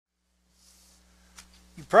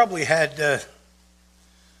probably had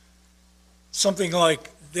something like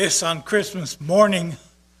this on Christmas morning,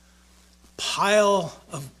 pile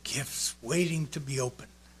of gifts waiting to be opened.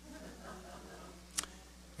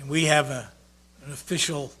 And we have an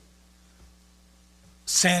official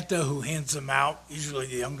Santa who hands them out, usually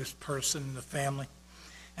the youngest person in the family.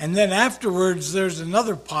 And then afterwards, there's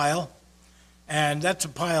another pile, and that's a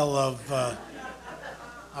pile of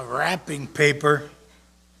wrapping paper.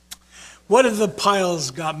 What if the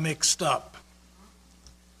piles got mixed up?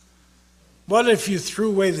 What if you threw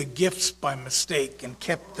away the gifts by mistake and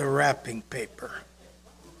kept the wrapping paper?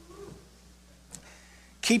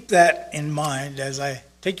 Keep that in mind as I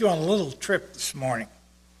take you on a little trip this morning.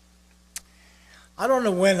 I don't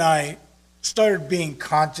know when I started being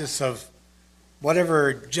conscious of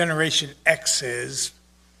whatever Generation X is.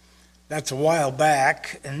 That's a while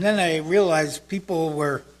back. And then I realized people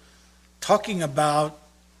were talking about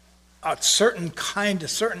a certain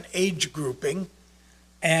age grouping.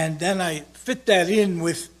 And then I fit that in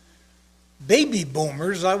with baby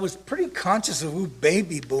boomers. I was pretty conscious of who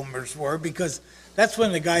baby boomers were because that's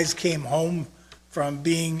when the guys came home from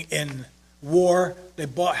being in war. They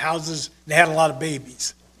bought houses. They had a lot of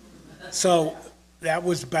babies. So that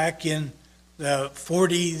was back in the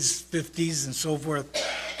 40s, 50s, and so forth.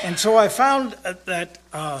 And so I found that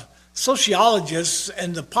sociologists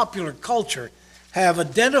and the popular culture have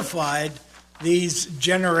identified these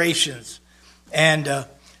generations. And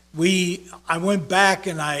I went back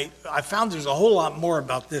and I found there's a whole lot more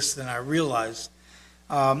about this than I realized.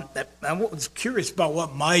 I was curious about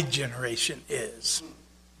what my generation is.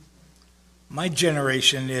 My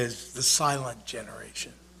generation is the silent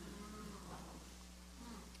generation.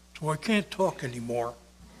 So I can't talk anymore.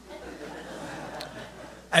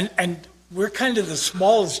 And we're kind of the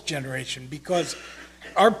smallest generation because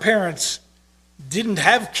our parents didn't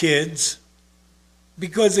have kids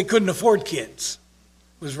because they couldn't afford kids.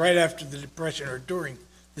 It was right after the Depression or during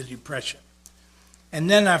the Depression. And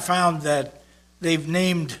then I found that they've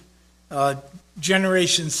named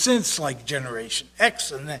generations since, like Generation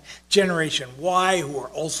X and then Generation Y, who are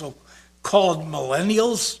also called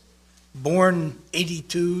millennials, born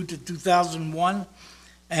 82 to 2001.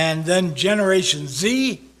 And then Generation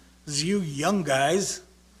Z is you young guys.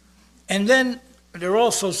 And then they're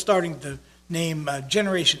also starting to name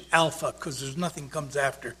Generation Alpha because there's nothing comes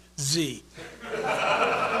after Z.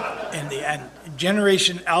 In the end,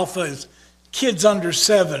 Generation Alpha is kids under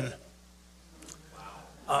 7.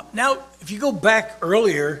 Now, if you go back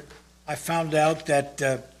earlier, I found out that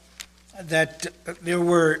there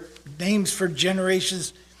were names for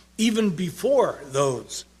generations even before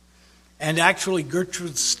those. And actually,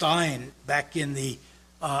 Gertrude Stein, back in the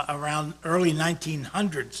around early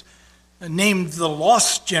 1900s, named the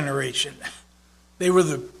Lost Generation. They were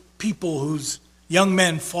the people whose young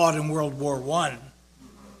men fought in World War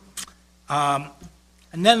I.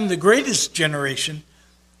 And then the greatest generation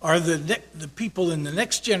are the people in the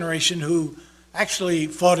next generation who actually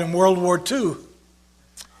fought in World War II.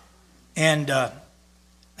 And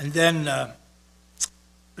then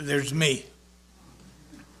there's me.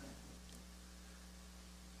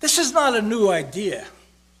 This is not a new idea.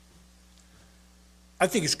 I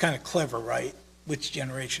think it's kind of clever, right? Which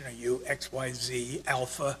generation are you? X, Y, Z,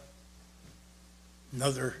 Alpha,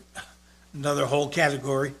 another whole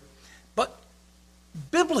category. But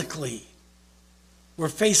biblically, we're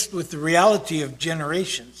faced with the reality of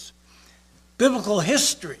generations. Biblical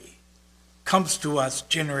history comes to us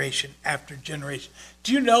generation after generation.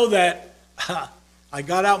 Do you know that I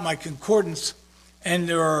got out my concordance and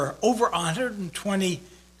there are over 120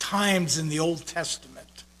 times in the Old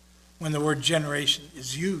Testament when the word generation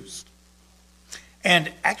is used.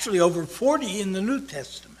 And actually over 40 in the New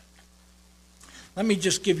Testament. Let me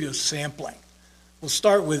just give you a sampling. We'll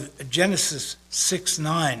start with Genesis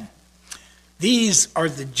 6:9. These are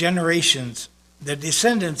the generations, the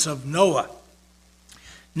descendants of Noah.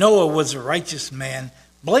 Noah was a righteous man,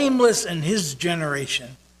 blameless in his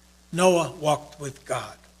generation. Noah walked with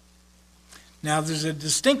God. Now there's a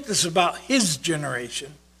distinctness about his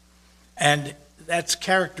generation, and that's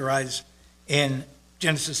characterized in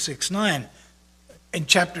Genesis 6:9. In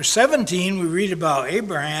chapter 17, we read about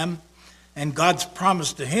Abraham and God's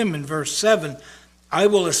promise to him in verse 7, I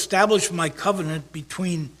will establish my covenant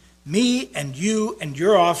between me and you and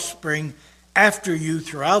your offspring after you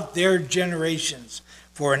throughout their generations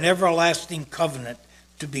for an everlasting covenant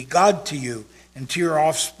to be God to you and to your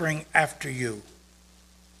offspring after you.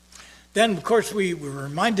 Then, of course, we were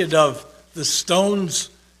reminded of the stones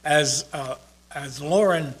as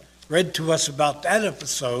Lauren read to us about that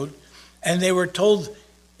episode, and they were told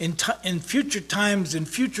in future times, in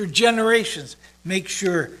future generations, make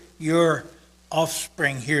sure your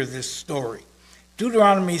offspring hear this story.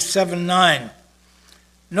 Deuteronomy 7:9.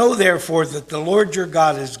 Know therefore that the Lord your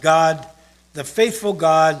God is God, the faithful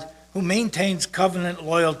God, who maintains covenant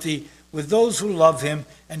loyalty with those who love him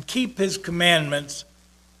and keep his commandments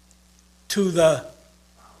to the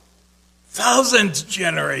 1000th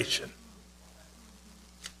generation.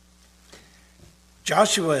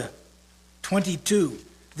 Joshua 22.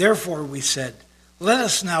 Therefore we said, let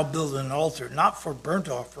us now build an altar, not for burnt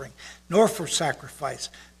offering, nor for sacrifice,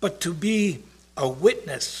 but to be a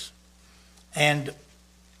witness and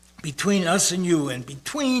between us and you, and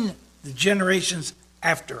between the generations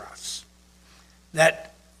after us,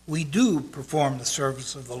 that we do perform the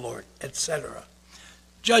service of the Lord, etc.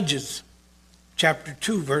 Judges chapter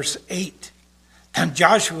 2, verse 8. And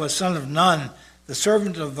Joshua, son of Nun, the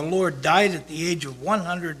servant of the Lord, died at the age of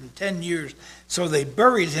 110 years. So they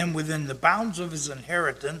buried him within the bounds of his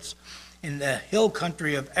inheritance in the hill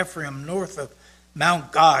country of Ephraim, north of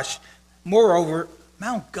Mount Gosh. Moreover,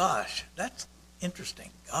 Mount Gosh, that's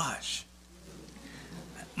interesting. Gosh.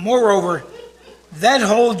 Moreover, that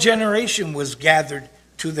whole generation was gathered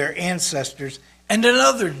to their ancestors, and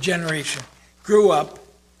another generation grew up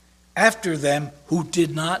after them who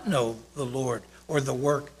did not know the Lord or the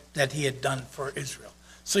work that he had done for Israel.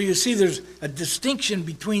 So you see there's a distinction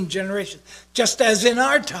between generations. Just as in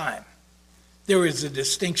our time, there is a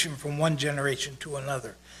distinction from one generation to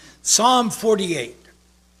another. Psalm 48,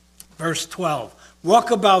 verse 12.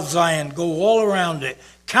 Walk about Zion, go all around it,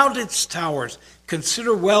 count its towers,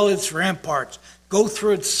 consider well its ramparts, go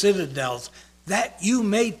through its citadels, that you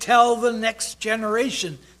may tell the next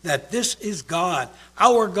generation that this is God,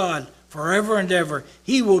 our God, forever and ever.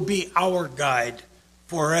 He will be our guide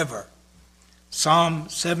forever. Psalm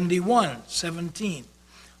 71:17.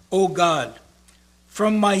 O God,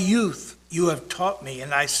 from my youth you have taught me,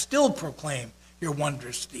 and I still proclaim your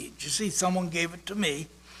wondrous deeds. You see, someone gave it to me.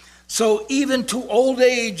 So even to old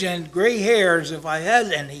age and gray hairs, if I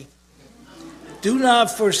had any, do not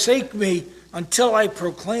forsake me until I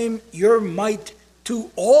proclaim your might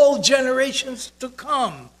to all generations to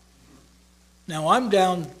come. Now I'm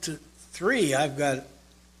down to 3. I've got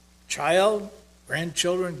child,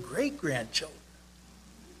 grandchildren, great-grandchildren.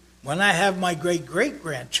 When I have my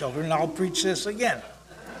great-great-grandchildren, I'll preach this again.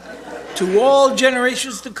 To all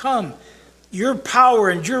generations to come, your power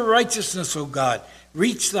and your righteousness, O God,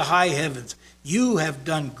 reach the high heavens. You have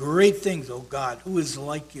done great things, O God. Who is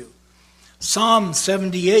like you? Psalm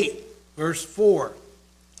 78, verse 4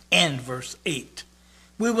 and verse 8.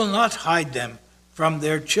 We will not hide them from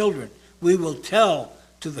their children. We will tell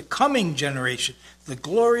to the coming generation the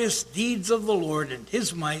glorious deeds of the Lord and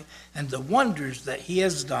his might and the wonders that he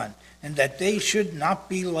has done, and that they should not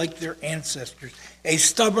be like their ancestors, a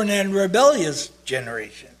stubborn and rebellious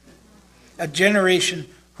generation, a generation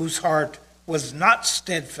whose heart was not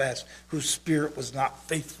steadfast, whose spirit was not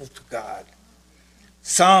faithful to God.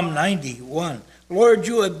 Psalm 91, Lord,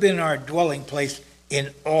 you have been our dwelling place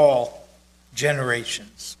in all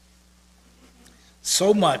generations.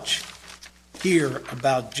 So much here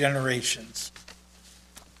about generations.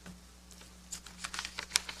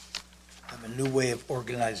 I have a new way of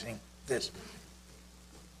organizing this.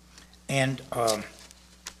 And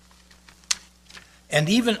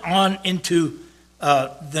even on into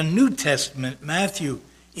the New Testament, Matthew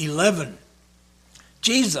 11,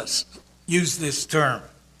 Jesus used this term.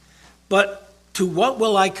 But to what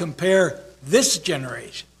will I compare this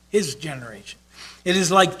generation, his generation? It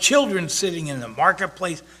is like children sitting in the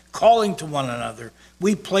marketplace, calling to one another.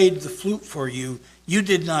 We played the flute for you. You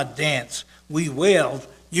did not dance. We wailed.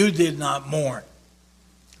 You did not mourn.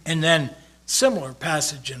 And then similar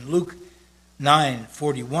passage in Luke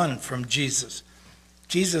 9:41 from Jesus.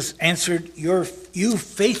 Jesus answered, you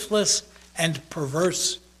faithless and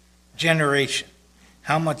perverse generation,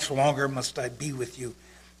 how much longer must I be with you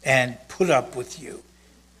and put up with you?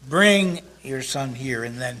 Bring your son here.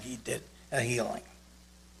 And then he did a healing.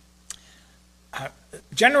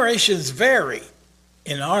 Generations vary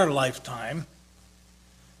in our lifetime,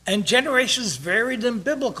 and generations varied in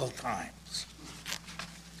biblical times.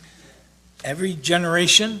 Every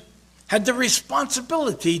generation had the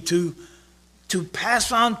responsibility to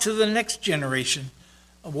pass on to the next generation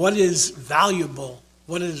what is valuable,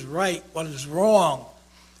 what is right, what is wrong,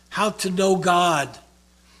 how to know God.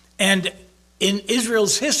 And in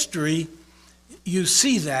Israel's history, you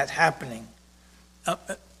see that happening.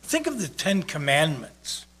 Think of the 10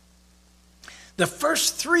 Commandments. The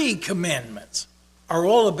first 3 commandments are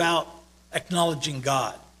all about acknowledging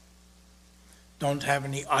God. Don't have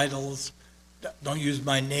any idols. Don't use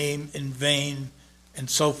my name in vain. and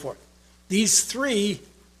so forth. These 3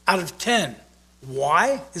 out of 10.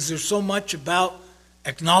 Why is there so much about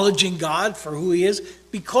acknowledging God for who he is?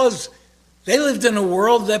 Because they lived in a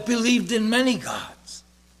world that believed in many gods.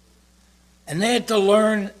 And they had to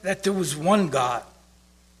learn that there was one God.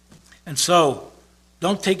 And so,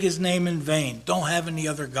 don't take his name in vain. Don't have any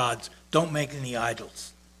other gods. Don't make any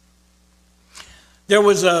idols. There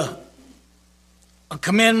was a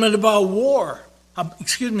commandment about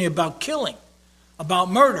about killing, about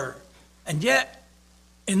murder. And yet,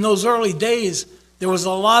 in those early days, there was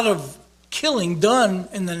a lot of killing done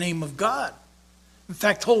in the name of God. In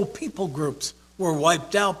fact, whole people groups were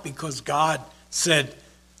wiped out because God said,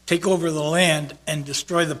 take over the land and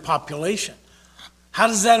destroy the population. How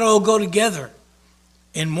does that all go together?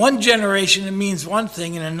 In one generation, it means one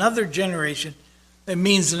thing. In another generation, it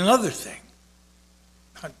means another thing.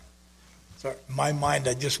 Sorry, in my mind,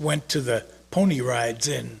 I just went to the pony rides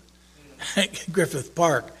in Griffith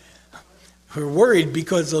Park. We're worried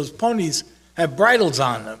because those ponies have bridles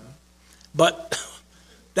on them. But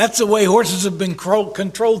that's the way horses have been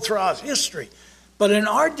controlled throughout history. But in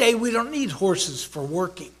our day, we don't need horses for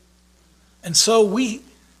working. And so we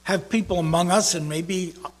have people among us, and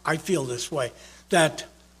maybe I feel this way, that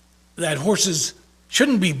horses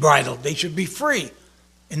shouldn't be bridled. They should be free.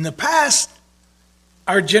 In the past,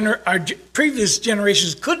 our previous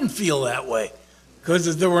generations couldn't feel that way because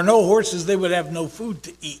if there were no horses, they would have no food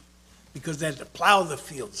to eat because they had to plow the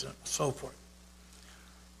fields and so forth.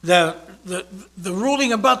 The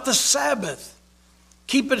ruling about the Sabbath,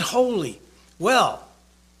 keep it holy. Well,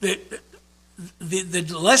 the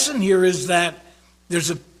lesson here is that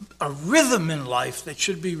there's a rhythm in life that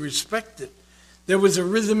should be respected. There was a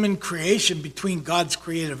rhythm in creation between God's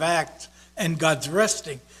creative acts and God's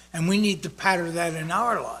resting, and we need to pattern that in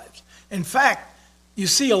our lives. In fact, you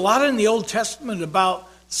see a lot in the Old Testament about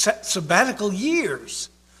sabbatical years.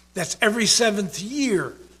 That's every 7th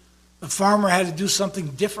year. The farmer had to do something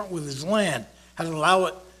different with his land, had to allow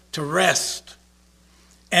it to rest.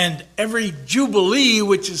 And every Jubilee,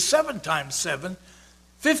 which is 7 times 7,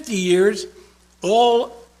 50 years,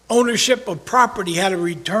 all ownership of property had to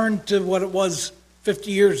return to what it was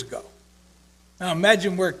 50 years ago. Now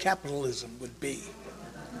imagine where capitalism would be.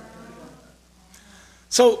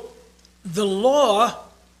 So the law,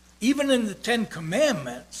 even in the 10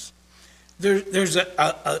 Commandments, there's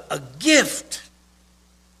a gift,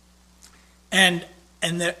 and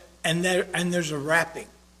there's a wrapping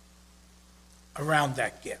around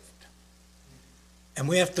that gift. And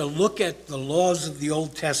we have to look at the laws of the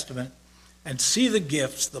Old Testament and see the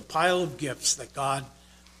gifts, the pile of gifts that God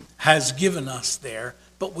has given us there.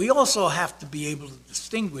 But we also have to be able to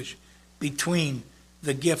distinguish between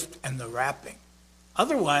the gift and the wrapping.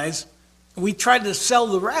 Otherwise, we try to sell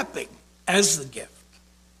the wrapping as the gift.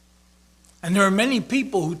 And there are many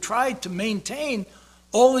people who try to maintain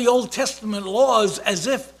all the Old Testament laws as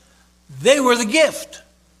if they were the gift,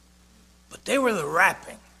 but they were the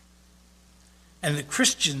wrapping. And the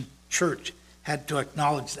Christian church had to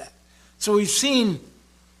acknowledge that. So we've seen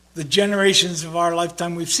the generations of our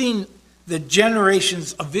lifetime. We've seen the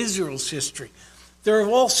generations of Israel's history. There have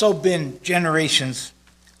also been generations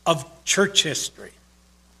of church history.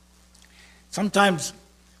 Sometimes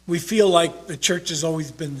we feel like the church has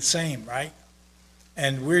always been the same, right?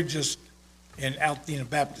 And we're just, in Altadena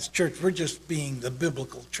Baptist Church, we're just being the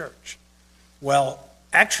biblical church. Well,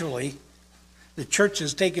 actually, the church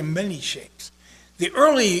has taken many shapes. The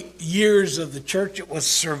early years of the church, it was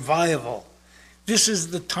survival. This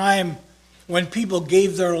is the time when people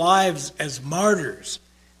gave their lives as martyrs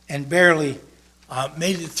and barely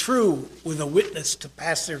made it through with a witness to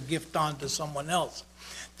pass their gift on to someone else.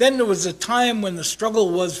 Then there was a time when the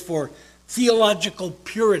struggle was for theological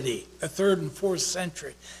purity, the 3rd and 4th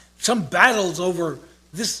century. Some battles over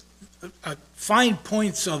this fine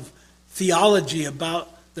points of theology about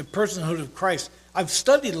the personhood of Christ. I've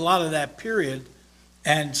studied a lot of that period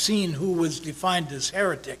and seen who was defined as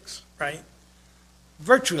heretics, right?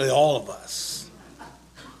 Virtually all of us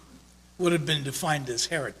would have been defined as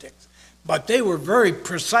heretics. But they were very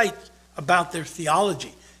precise about their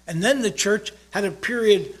theology. And then the church had a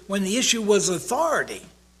period when the issue was authority.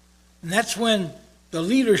 And that's when the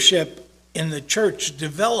leadership in the church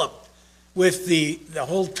developed with the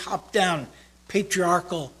whole top-down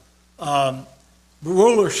patriarchal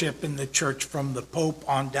rulership in the church from the Pope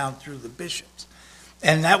on down through the bishops.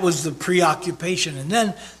 And that was the preoccupation. And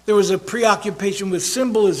then there was a preoccupation with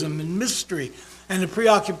symbolism and mystery and a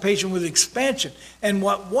preoccupation with expansion. And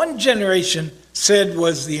what one generation said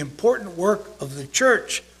was the important work of the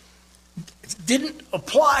church didn't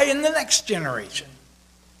apply in the next generation.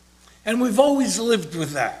 And we've always lived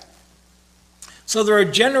with that. So there are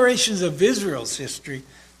generations of Israel's history,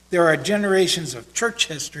 there are generations of church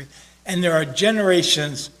history, and there are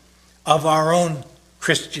generations of our own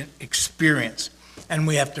Christian experience. And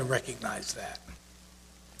we have to recognize that.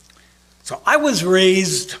 So I was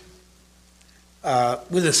raised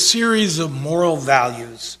with a series of moral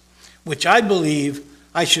values, which I believe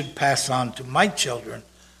I should pass on to my children,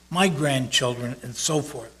 my grandchildren, and so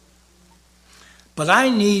forth. But I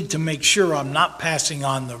need to make sure I'm not passing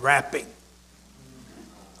on the wrapping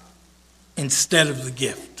instead of the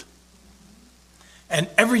gift. And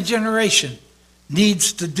every generation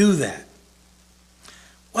needs to do that.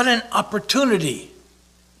 What an opportunity,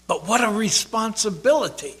 but what a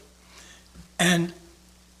responsibility. And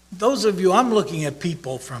those of you, I'm looking at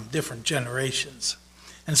people from different generations,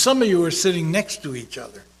 and some of you are sitting next to each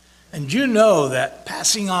other, and you know that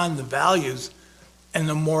passing on the values and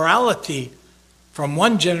the morality from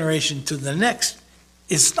one generation to the next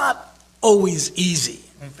is not always easy.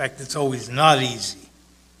 In fact, it's always not easy.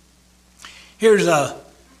 Here's an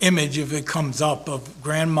image, if it comes up, of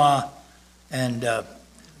Grandma and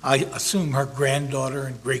I assume her granddaughter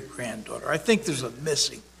and great-granddaughter. I think there's a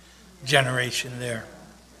missing generation there.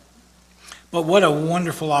 But what a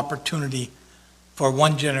wonderful opportunity for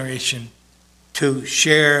one generation to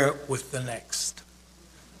share with the next.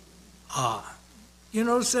 You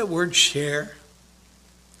notice that word share?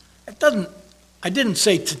 I didn't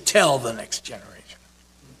say to tell the next generation.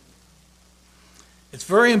 It's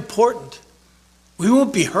very important. We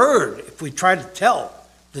won't be heard if we try to tell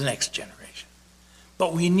the next generation.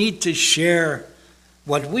 But we need to share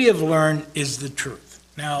what we have learned is the truth.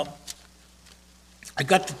 Now, I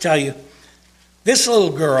got to tell you, this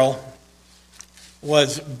little girl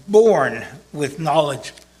was born with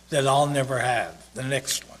knowledge that I'll never have. The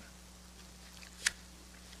next one.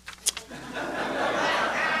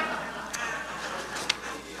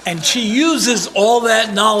 And she uses all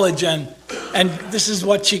that knowledge, and this is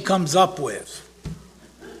what she comes up with.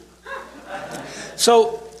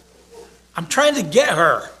 So I'm trying to get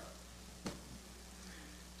her.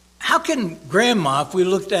 How can Grandma, if we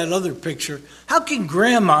looked at other picture, how can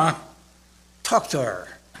Grandma talk to her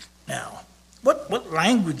now? What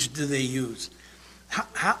language do they use?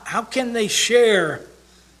 How can they share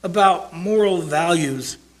about moral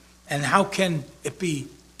values, and how can it be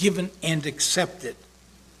given and accepted?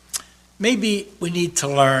 Maybe we need to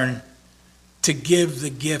learn to give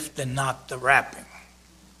the gift and not the wrapping.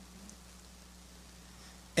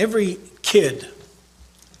 Every kid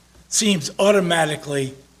seems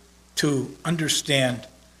automatically to understand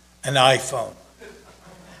an iPhone.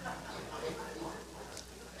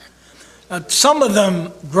 Some of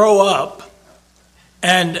them grow up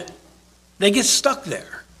and they get stuck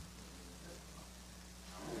there.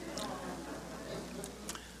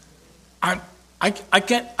 I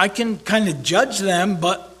can kind of judge them,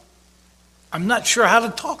 but I'm not sure how to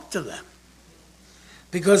talk to them.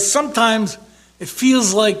 Because sometimes it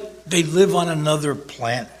feels like they live on another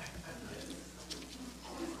planet.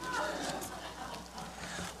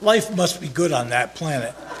 Life must be good on that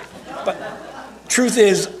planet. But truth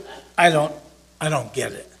is, I don't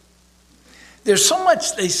get it. There's so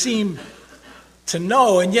much they seem to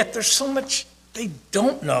know, and yet there's so much they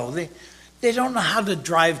don't know. They don't know how to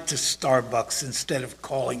drive to Starbucks instead of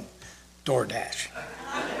calling DoorDash.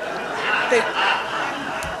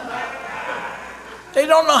 They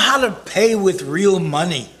don't know how to pay with real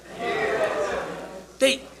money.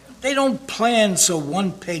 They don't plan so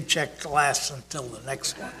one paycheck lasts until the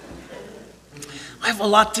next one. I have a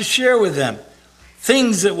lot to share with them.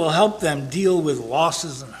 Things that will help them deal with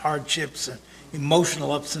losses and hardships and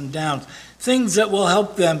emotional ups and downs. Things that will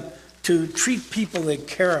help them to treat people they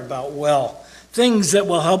care about well. Things that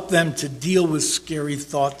will help them to deal with scary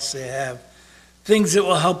thoughts they have. Things that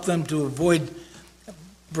will help them to avoid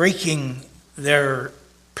breaking their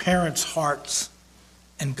parents' hearts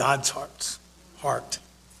and God's heart.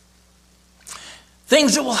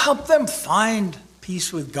 Things that will help them find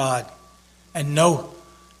peace with God and know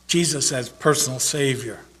Jesus as personal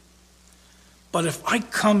Savior. But if I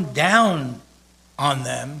come down on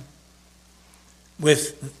them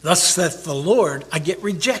with "Thus saith the Lord," I get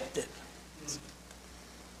rejected.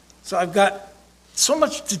 So I've got so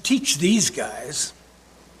much to teach these guys,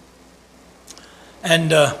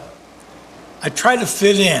 and I try to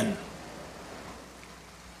fit in.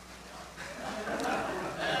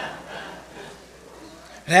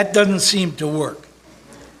 That doesn't seem to work.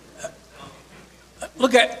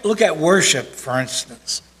 Look at worship, for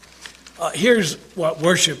instance. Here's what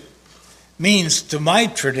worship means to my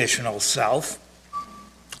traditional self.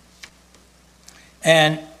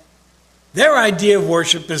 And their idea of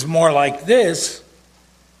worship is more like this.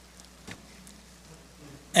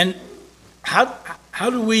 And how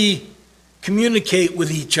do we communicate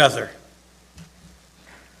with each other?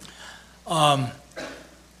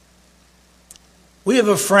 We have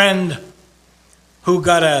a friend who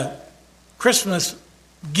got a Christmas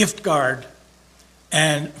gift card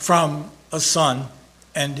and from a son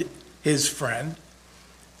and his friend,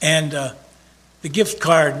 and the gift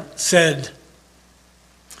card said,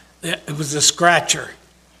 it was a scratcher.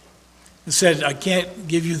 It said, I can't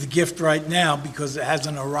give you the gift right now because it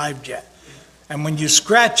hasn't arrived yet. And when you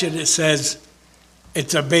scratch it, it says,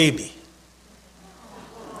 it's a baby.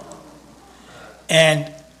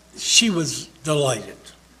 And she was delighted.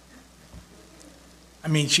 I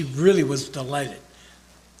mean, she really was delighted.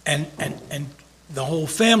 And the whole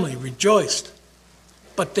family rejoiced.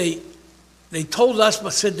 But they told us,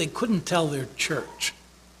 but said they couldn't tell their church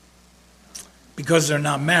because they're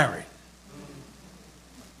not married.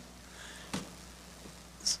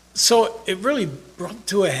 So it really brought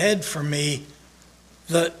to a head for me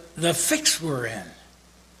the fix we're in.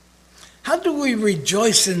 How do we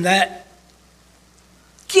rejoice in that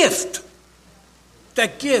gift,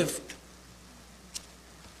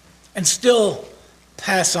 and still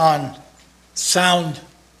pass on sound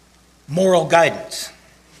moral guidance?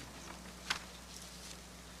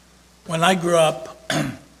 When I grew up,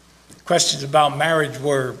 questions about marriage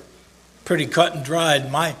were pretty cut and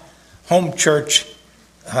dried. My home church,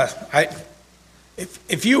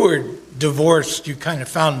 if you were divorced, you kind of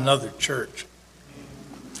found another church.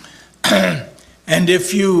 And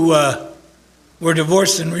if you were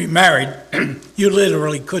divorced and remarried, you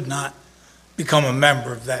literally could not become a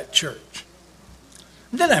member of that church.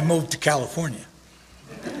 And then I moved to California.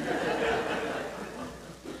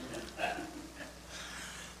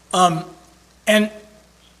 And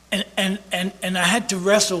I had to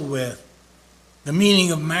wrestle with the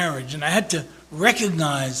meaning of marriage, and I had to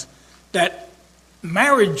recognize that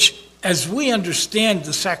marriage, as we understand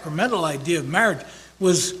the sacramental idea of marriage,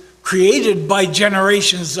 was created by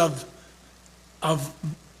generations of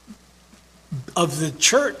the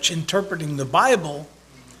church interpreting the Bible,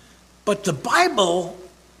 but the Bible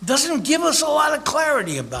doesn't give us a lot of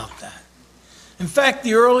clarity about that. In fact,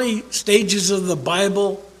 the early stages of the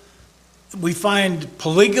Bible, we find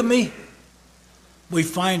polygamy, we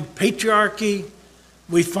find patriarchy,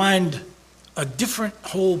 we find a different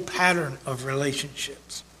whole pattern of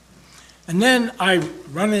relationships. And then I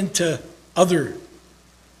run into other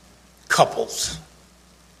couples,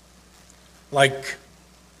 like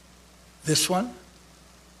this one,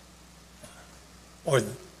 or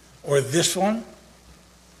this one,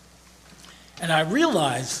 and I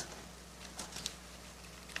realize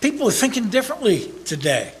people are thinking differently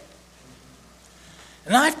today.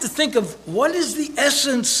 And I have to think of what is the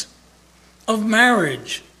essence of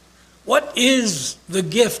marriage? What is the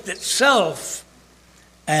gift itself?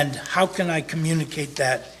 And how can I communicate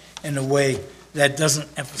that in a way that doesn't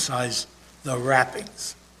emphasize the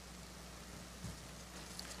wrappings?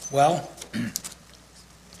 Well,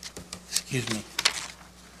 excuse me.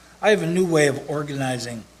 I have a new way of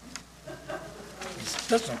organizing. This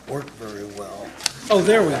doesn't work very well. Oh,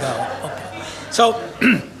 there we go. Okay. So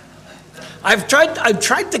I've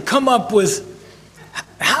tried to come up with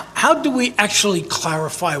how do we actually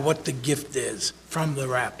clarify what the gift is from the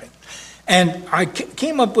wrapping? And I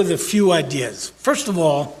came up with a few ideas. First of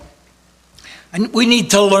all, we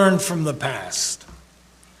need to learn from the past.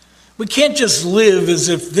 We can't just live as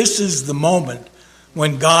if this is the moment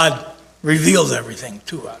when God reveals everything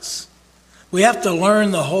to us. We have to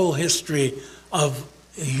learn the whole history of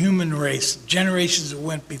the human race, generations that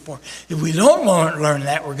went before. If we don't learn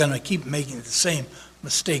that, we're going to keep making the same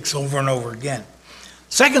mistakes over and over again.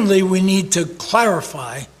 Secondly, we need to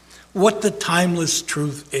clarify what the timeless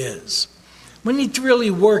truth is. We need to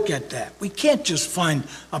really work at that. We can't just find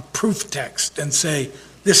a proof text and say,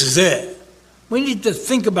 this is it. We need to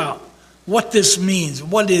think about what this means,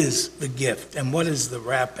 what is the gift, and what is the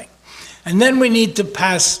wrapping. And then we need to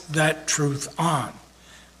pass that truth on.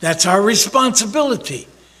 That's our responsibility.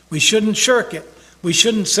 We shouldn't shirk it. We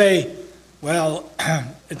shouldn't say, well,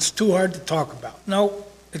 it's too hard to talk about. No,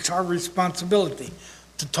 it's our responsibility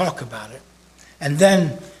to talk about it. And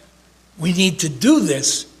then we need to do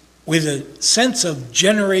this with a sense of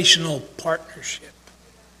generational partnership.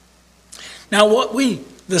 Now,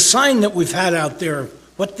 the sign that we've had out there,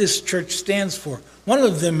 what this church stands for, one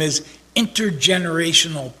of them is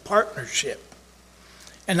intergenerational partnership.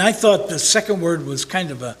 And I thought the second word was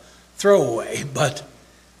kind of a throwaway, but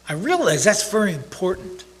I realize that's very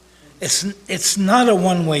important. It's not a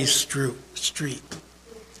one-way street.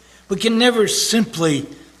 We can never simply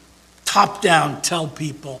top-down tell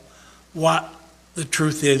people what the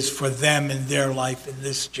truth is for them in their life in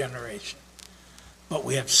this generation. But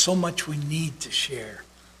we have so much we need to share.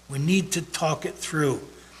 We need to talk it through.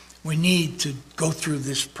 We need to go through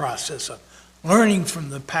this process of learning from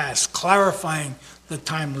the past, clarifying the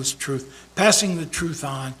timeless truth, passing the truth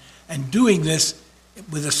on, and doing this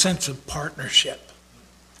with a sense of partnership.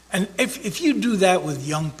 And if you do that with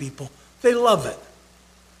young people, they love it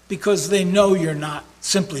because they know you're not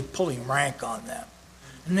simply pulling rank on them.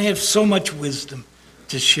 And they have so much wisdom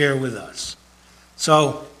to share with us.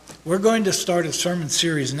 So we're going to start a sermon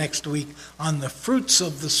series next week on the fruits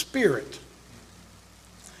of the Spirit.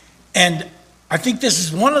 And I think this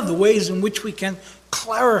is one of the ways in which we can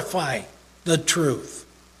clarify the truth,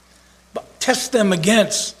 but test them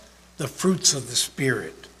against the fruits of the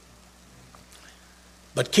Spirit.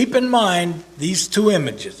 But keep in mind these two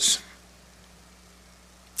images.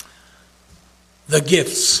 The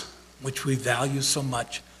gifts, which we value so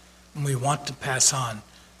much and we want to pass on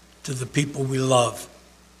to the people we love.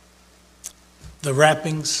 The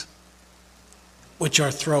wrappings, which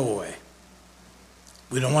are throwaway.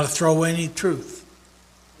 We don't want to throw away any truth,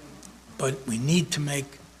 but we need to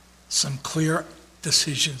make some clear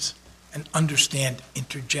decisions and understand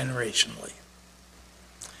intergenerationally.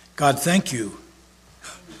 God, thank you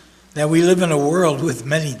that we live in a world with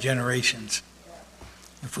many generations.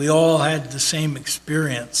 If we all had the same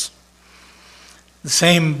experience, the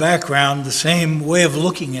same background, the same way of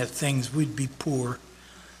looking at things, we'd be poor.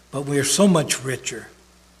 But we are so much richer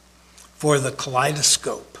for the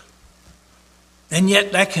kaleidoscope. And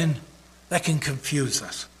yet that can confuse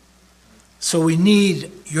us. So we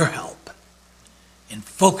need your help in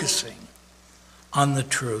focusing on the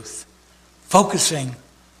truth, focusing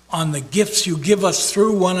on the gifts you give us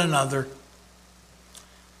through one another,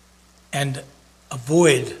 and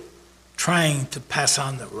avoid trying to pass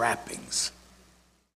on the wrappings